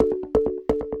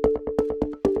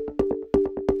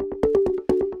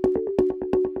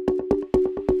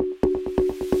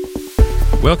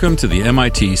Welcome to the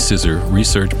MIT CISR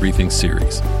Research Briefing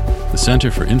Series. The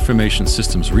Center for Information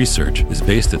Systems Research is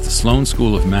based at the Sloan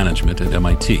School of Management at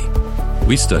MIT.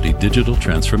 We study digital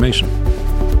transformation.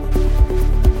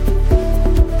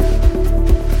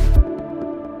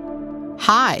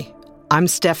 Hi, I'm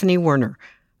Stephanie Werner,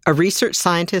 a research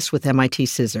scientist with MIT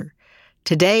CISR.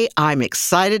 Today, I'm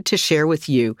excited to share with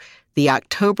you the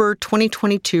October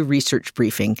 2022 research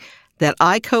briefing that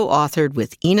I co-authored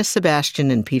with Ina Sebastian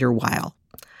and Peter Weil.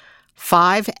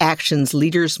 5 actions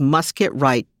leaders must get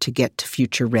right to get to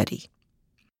future ready.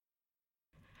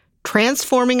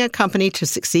 Transforming a company to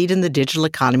succeed in the digital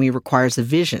economy requires a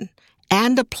vision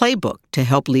and a playbook to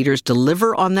help leaders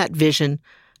deliver on that vision,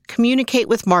 communicate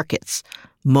with markets,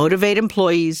 motivate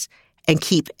employees, and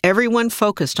keep everyone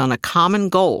focused on a common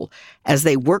goal as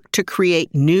they work to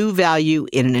create new value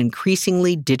in an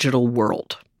increasingly digital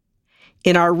world.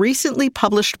 In our recently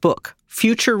published book,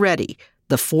 Future Ready,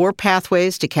 The 4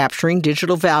 Pathways to Capturing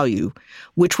Digital Value,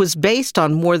 which was based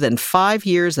on more than 5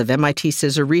 years of MIT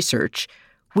CISR research,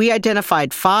 we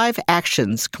identified 5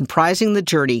 actions comprising the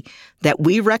journey that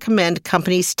we recommend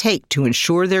companies take to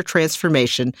ensure their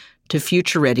transformation to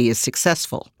Future Ready is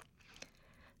successful.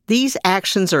 These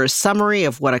actions are a summary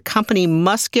of what a company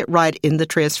must get right in the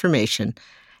transformation,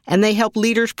 and they help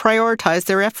leaders prioritize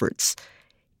their efforts.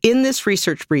 In this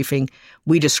research briefing,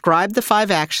 we describe the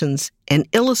 5 actions and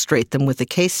illustrate them with a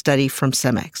case study from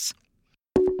Cemex.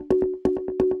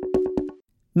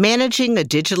 Managing a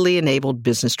digitally enabled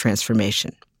business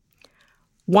transformation.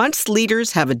 Once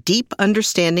leaders have a deep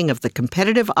understanding of the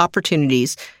competitive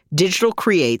opportunities digital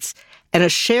creates and a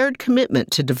shared commitment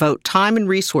to devote time and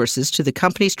resources to the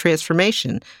company's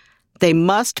transformation, they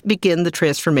must begin the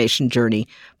transformation journey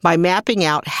by mapping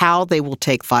out how they will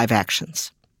take 5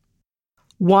 actions.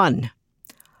 1.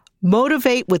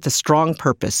 Motivate with a strong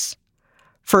purpose.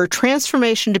 For a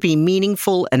transformation to be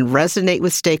meaningful and resonate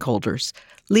with stakeholders,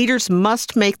 leaders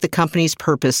must make the company's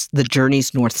purpose the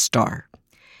journey's North Star.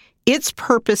 Its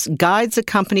purpose guides a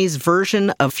company's version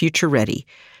of Future Ready,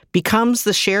 becomes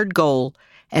the shared goal,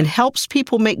 and helps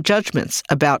people make judgments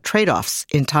about trade-offs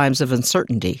in times of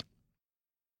uncertainty.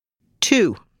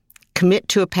 2. Commit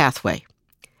to a pathway.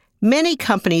 Many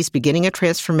companies beginning a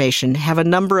transformation have a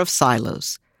number of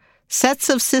silos, sets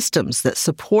of systems that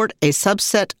support a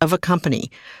subset of a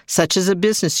company, such as a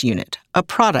business unit, a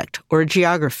product, or a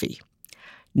geography.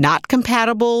 Not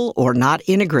compatible or not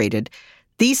integrated,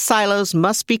 these silos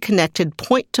must be connected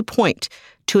point to point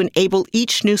to enable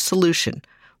each new solution,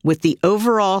 with the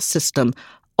overall system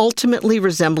ultimately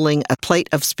resembling a plate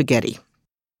of spaghetti.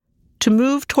 To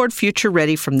move toward Future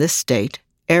Ready from this state,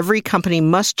 every company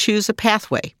must choose a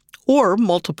pathway, or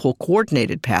multiple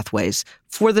coordinated pathways,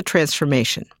 for the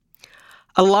transformation.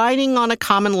 Aligning on a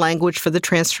common language for the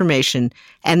transformation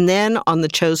and then on the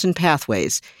chosen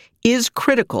pathways is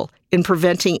critical in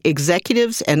preventing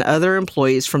executives and other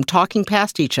employees from talking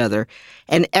past each other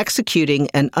and executing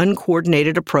an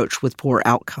uncoordinated approach with poor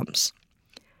outcomes.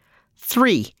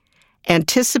 3.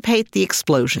 Anticipate the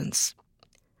explosions.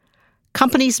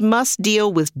 Companies must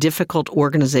deal with difficult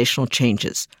organizational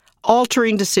changes,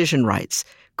 altering decision rights,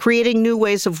 creating new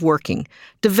ways of working,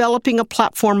 developing a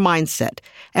platform mindset,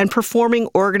 and performing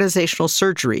organizational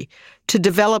surgery to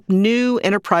develop new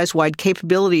enterprise-wide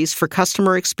capabilities for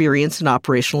customer experience and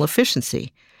operational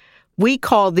efficiency. We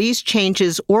call these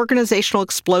changes organizational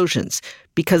explosions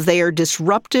because they are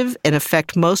disruptive and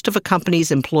affect most of a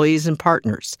company's employees and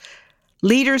partners.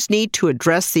 Leaders need to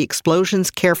address the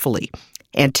explosions carefully,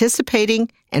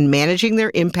 anticipating and managing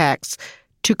their impacts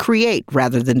to create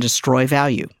rather than destroy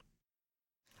value.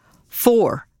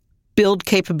 4. Build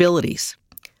capabilities.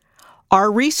 Our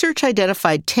research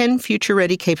identified 10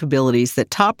 future-ready capabilities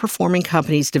that top-performing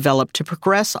companies develop to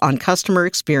progress on customer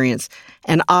experience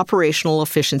and operational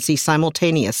efficiency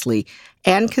simultaneously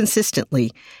and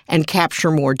consistently and capture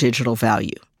more digital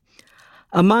value.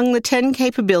 Among the 10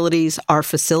 capabilities are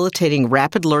facilitating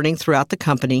rapid learning throughout the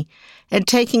company and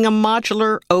taking a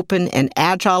modular, open, and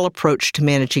agile approach to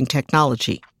managing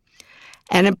technology.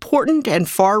 An important and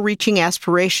far-reaching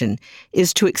aspiration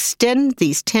is to extend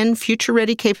these 10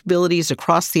 future-ready capabilities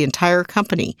across the entire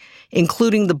company,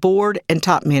 including the board and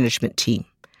top management team.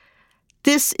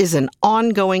 This is an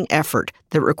ongoing effort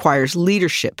that requires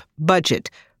leadership, budget,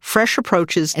 fresh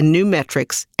approaches, and new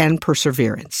metrics, and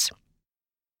perseverance.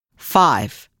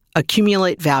 5.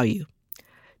 Accumulate value.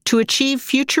 To achieve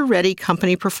future-ready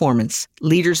company performance,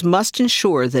 leaders must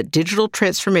ensure that digital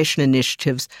transformation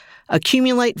initiatives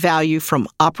accumulate value from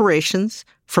operations,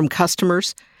 from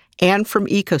customers, and from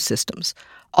ecosystems,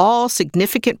 all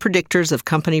significant predictors of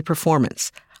company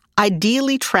performance,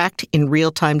 ideally tracked in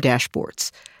real-time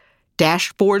dashboards.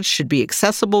 Dashboards should be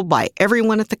accessible by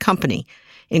everyone at the company,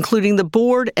 including the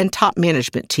board and top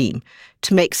management team,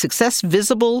 to make success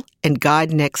visible and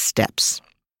guide next steps.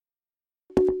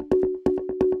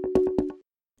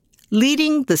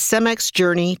 Leading the CEMEX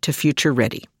journey to future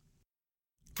ready.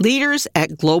 Leaders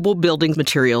at global building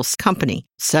materials company,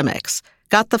 CEMEX,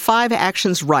 got the 5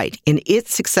 actions right in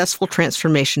its successful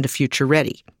transformation to future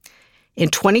ready. In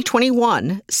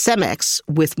 2021, CEMEX,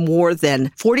 with more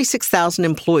than 46,000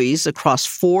 employees across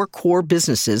 4 core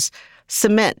businesses,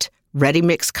 cement,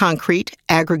 ready-mix concrete,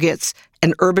 aggregates,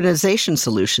 and urbanization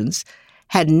solutions,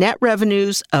 had net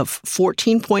revenues of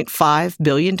 $14.5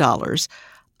 billion,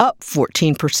 up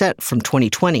 14% from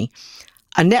 2020,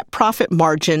 a net profit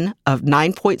margin of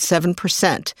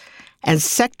 9.7%, and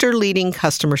sector-leading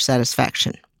customer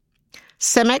satisfaction.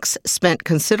 CEMEX spent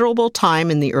considerable time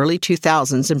in the early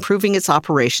 2000s improving its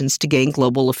operations to gain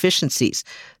global efficiencies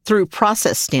through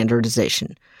process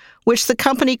standardization, which the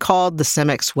company called the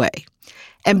CEMEX Way,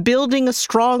 and building a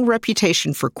strong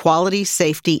reputation for quality,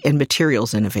 safety, and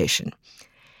materials innovation.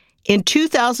 In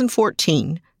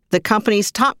 2014, the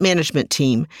company's top management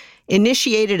team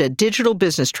initiated a digital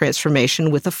business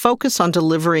transformation with a focus on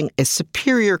delivering a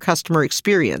superior customer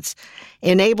experience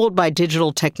enabled by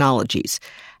digital technologies,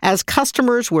 as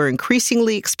customers were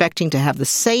increasingly expecting to have the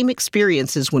same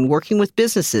experiences when working with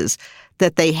businesses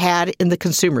that they had in the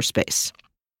consumer space.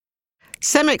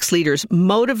 CEMEX leaders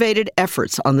motivated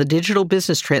efforts on the digital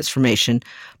business transformation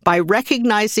by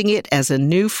recognizing it as a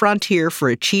new frontier for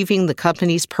achieving the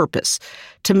company's purpose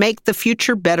to make the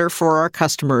future better for our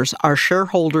customers, our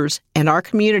shareholders, and our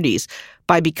communities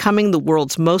by becoming the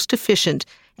world's most efficient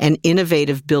and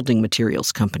innovative building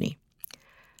materials company.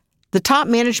 The top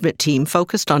management team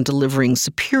focused on delivering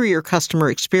superior customer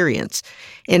experience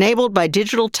enabled by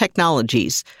digital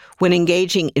technologies when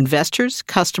engaging investors,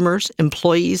 customers,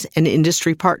 employees, and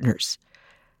industry partners.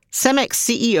 CEMEX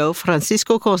CEO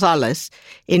Francisco Gonzalez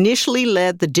initially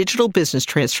led the digital business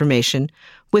transformation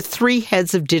with 3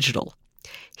 heads of digital.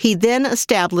 He then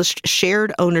established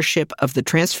shared ownership of the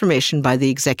transformation by the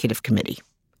executive committee.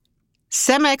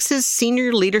 CEMEX's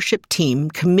senior leadership team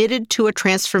committed to a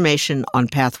transformation on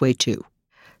Pathway 2.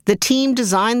 The team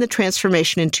designed the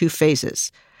transformation in 2 phases.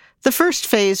 The first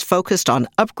phase focused on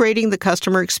upgrading the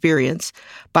customer experience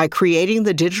by creating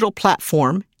the digital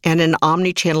platform and an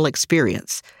omni-channel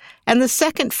experience. And the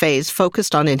second phase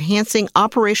focused on enhancing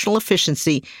operational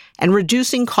efficiency and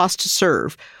reducing cost to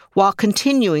serve while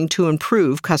continuing to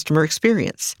improve customer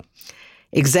experience.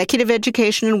 Executive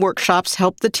education and workshops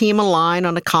helped the team align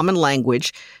on a common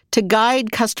language to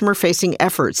guide customer-facing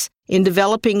efforts in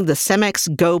developing the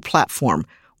CEMEX Go platform,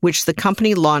 which the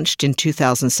company launched in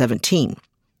 2017.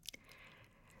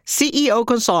 CEO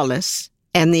Gonzalez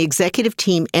and the executive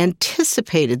team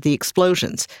anticipated the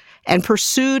explosions and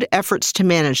pursued efforts to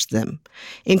manage them,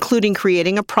 including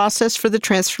creating a process for the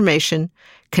transformation,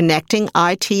 connecting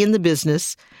IT in the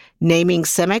business, naming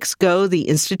CEMEX Go the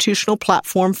institutional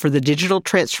platform for the digital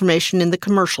transformation in the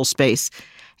commercial space,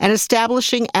 and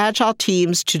establishing agile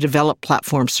teams to develop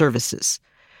platform services.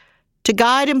 To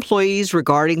guide employees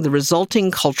regarding the resulting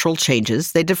cultural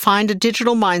changes, they defined a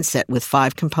digital mindset with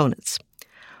 5 components.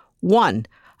 1,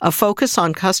 a focus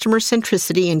on customer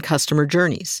centricity and customer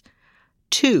journeys.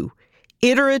 2,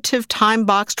 iterative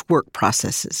time-boxed work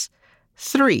processes.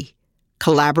 3,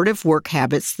 collaborative work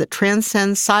habits that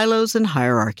transcend silos and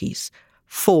hierarchies.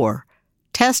 4,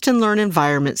 test and learn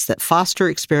environments that foster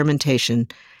experimentation.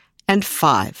 And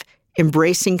 5,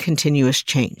 embracing continuous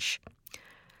change.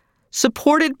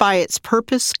 Supported by its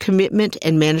purpose, commitment,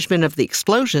 and management of the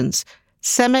explosions,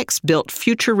 CEMEX built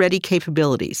future-ready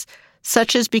capabilities,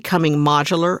 such as becoming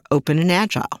modular, open, and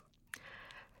agile.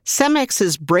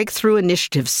 CEMEX's breakthrough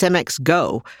initiative, CEMEX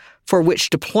Go, for which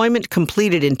deployment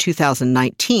completed in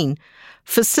 2019,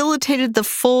 facilitated the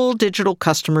full digital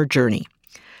customer journey,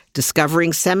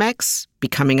 discovering CEMEX,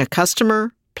 becoming a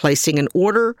customer, placing an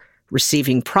order,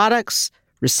 receiving products,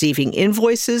 receiving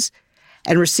invoices,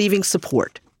 and receiving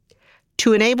support.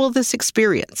 To enable this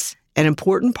experience, an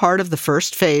important part of the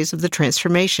first phase of the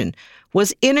transformation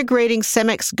was integrating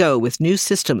CEMEX Go with new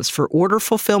systems for order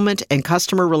fulfillment and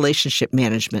customer relationship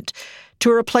management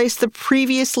to replace the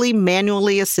previously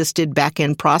manually assisted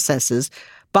back-end processes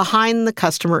behind the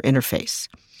customer interface.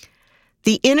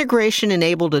 The integration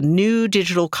enabled a new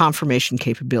digital confirmation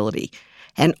capability,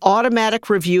 an automatic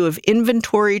review of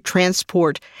inventory,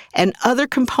 transport, and other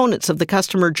components of the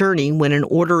customer journey when an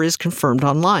order is confirmed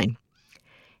online.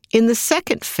 In the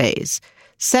second phase,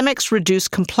 CEMEX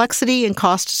reduced complexity and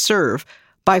cost to serve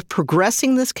by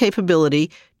progressing this capability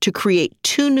to create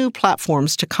 2 new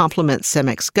platforms to complement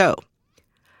CEMEX Go.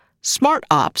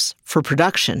 SmartOps for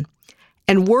production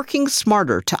and working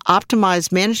smarter to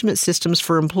optimize management systems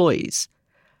for employees.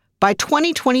 By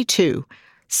 2022,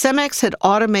 Cemex had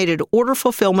automated order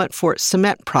fulfillment for its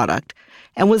cement product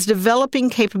and was developing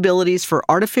capabilities for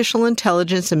artificial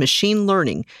intelligence and machine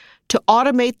learning to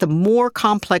automate the more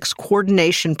complex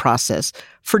coordination process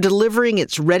for delivering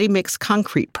its ready-mix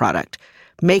concrete product,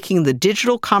 making the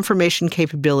digital confirmation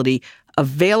capability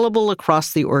available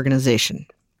across the organization.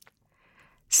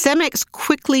 Cemex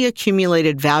quickly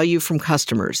accumulated value from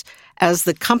customers as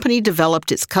the company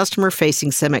developed its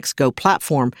customer-facing Cemex Go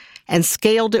platform and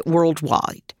scaled it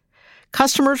worldwide.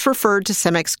 Customers referred to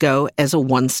Cemex Go as a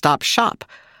one-stop shop,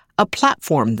 a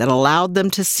platform that allowed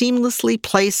them to seamlessly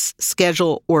place,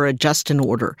 schedule, or adjust an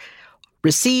order,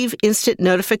 receive instant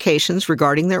notifications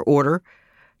regarding their order,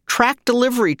 track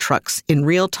delivery trucks in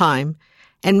real time,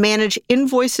 and manage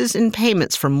invoices and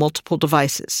payments from multiple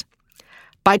devices.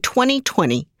 By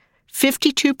 2020,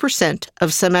 52% of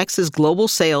Cemex's global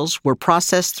sales were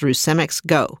processed through Cemex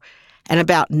Go, and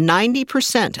about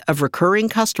 90% of recurring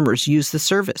customers use the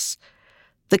service.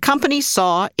 The company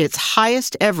saw its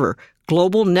highest ever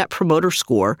global Net Promoter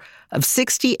Score of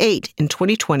 68 in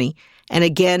 2020 and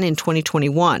again in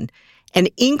 2021, an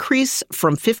increase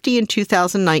from 50 in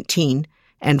 2019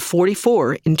 and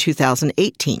 44 in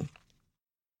 2018.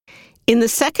 In the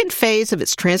second phase of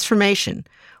its transformation,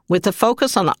 with a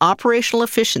focus on operational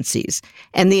efficiencies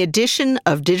and the addition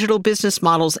of digital business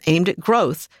models aimed at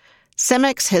growth,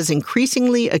 Cemex has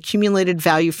increasingly accumulated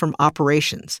value from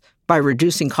operations by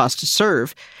reducing cost to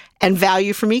serve and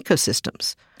value from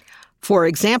ecosystems. For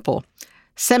example,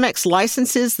 Cemex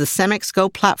licenses the Cemex Go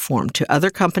platform to other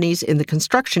companies in the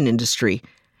construction industry,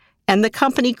 and the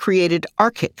company created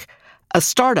Archic, a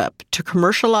startup to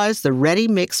commercialize the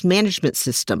ready-mix management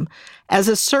system as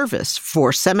a service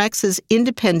for Cemex's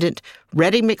independent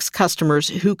ready-mix customers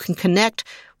who can connect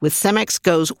with Cemex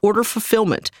Go's order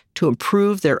fulfillment to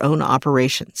improve their own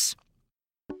operations.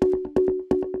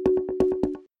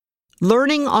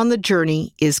 Learning on the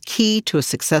journey is key to a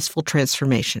successful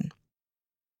transformation.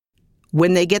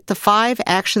 When they get the 5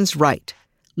 actions right,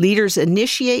 leaders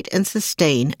initiate and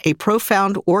sustain a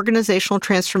profound organizational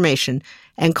transformation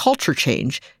and culture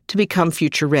change to become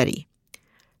future-ready.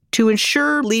 To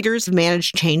ensure leaders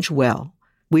manage change well,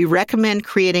 we recommend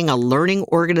creating a learning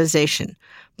organization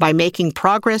by making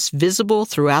progress visible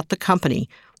throughout the company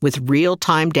with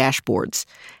real-time dashboards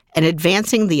and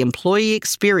advancing the employee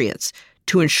experience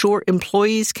to ensure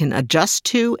employees can adjust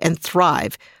to and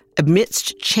thrive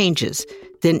amidst changes,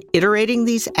 then iterating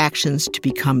these actions to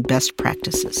become best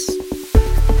practices.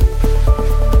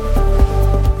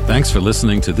 Thanks for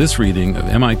listening to this reading of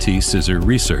MIT CISR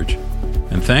Research,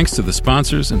 and thanks to the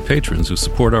sponsors and patrons who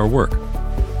support our work.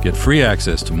 Get free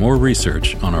access to more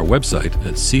research on our website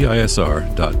at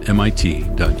cisr.mit.edu.